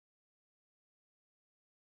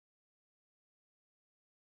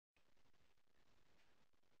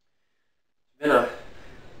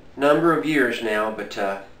number of years now, but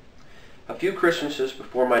a few Christmases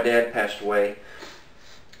before my dad passed away,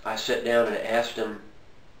 I sat down and asked him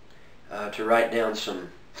to write down some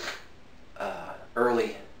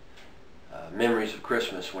early memories of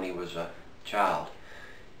Christmas when he was a child.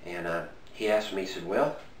 And he asked me, he said,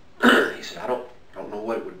 well, he said, I don't know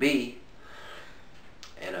what it would be.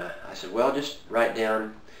 And I said, well, just write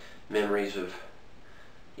down memories of,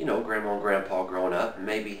 you know, Grandma and Grandpa growing up. And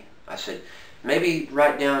maybe, I said, maybe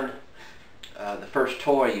write down the first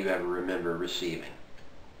toy you ever remember receiving.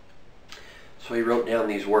 So he wrote down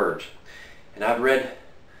these words. And I've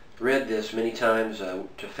read this many times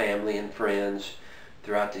to family and friends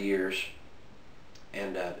throughout the years.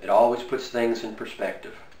 And it always puts things in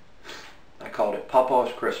perspective. I called it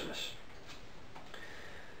Papa's Christmas.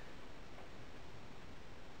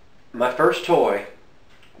 My first toy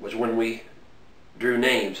was when we drew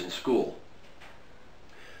names in school.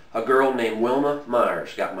 A girl named Wilma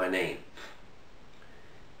Myers got my name.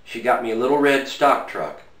 She got me a little red stock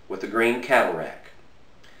truck with a green cattle rack.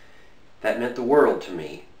 That meant the world to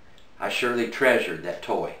me. I surely treasured that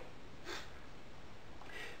toy.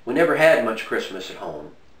 We never had much Christmas at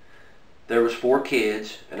home. There was 4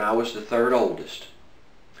 kids, and I was the 3rd oldest.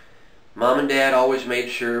 Mom and Dad always made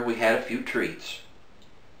sure we had a few treats.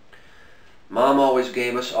 Mom always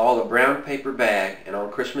gave us all a brown paper bag, and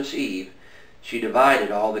on Christmas Eve, she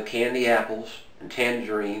divided all the candy apples and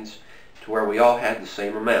tangerines to where we all had the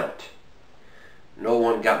same amount. No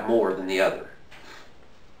one got more than the other.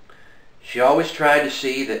 She always tried to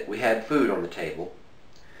see that we had food on the table.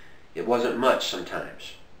 It wasn't much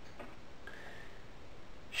sometimes.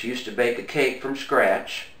 She used to bake a cake from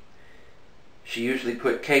scratch. She usually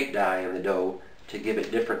put cake dye in the dough to give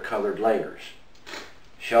it different colored layers.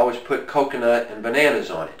 She always put coconut and bananas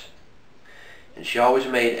on it. And she always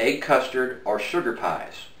made egg custard or sugar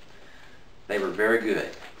pies. They were very good.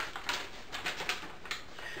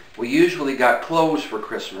 We usually got clothes for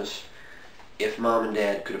Christmas if Mom and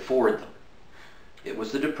Dad could afford them. It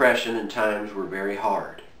was the Depression and times were very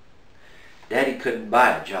hard. Daddy couldn't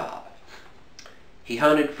buy a job. He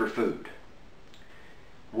hunted for food.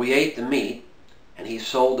 We ate the meat, and he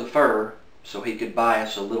sold the fur so he could buy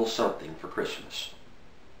us a little something for Christmas.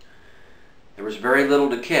 There was very little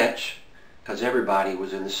to catch because everybody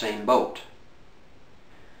was in the same boat.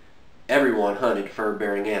 Everyone hunted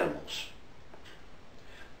fur-bearing animals.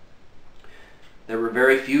 There were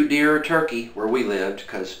very few deer or turkey where we lived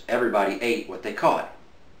because everybody ate what they caught.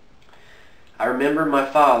 I remember my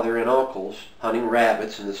father and uncles hunting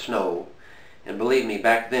rabbits in the snow, and believe me,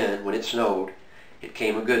 back then, when it snowed, it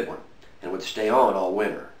came a good one and would stay on all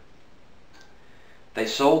winter. They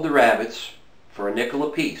sold the rabbits for a nickel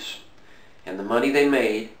apiece, and the money they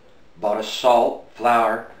made bought us salt,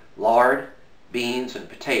 flour, lard, beans, and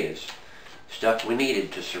potatoes, stuff we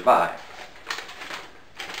needed to survive.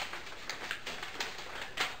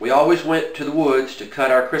 We always went to the woods to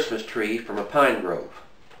cut our Christmas tree from a pine grove.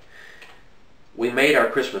 We made our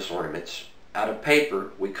Christmas ornaments out of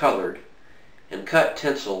paper we colored and cut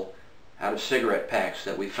tinsel out of cigarette packs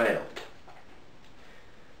that we found.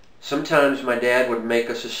 Sometimes my dad would make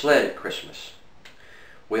us a sled at Christmas.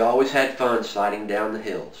 We always had fun sliding down the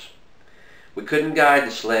hills. We couldn't guide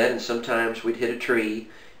the sled, and sometimes we'd hit a tree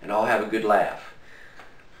and all have a good laugh.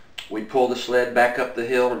 We'd pull the sled back up the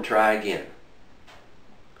hill and try again.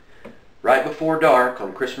 Right before dark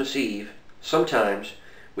on Christmas Eve, sometimes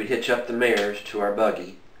we'd hitch up the mares to our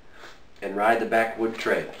buggy and ride the backwood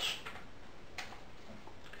trails.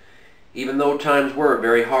 Even though times were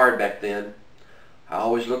very hard back then, I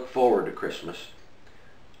always looked forward to Christmas.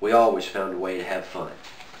 We always found a way to have fun.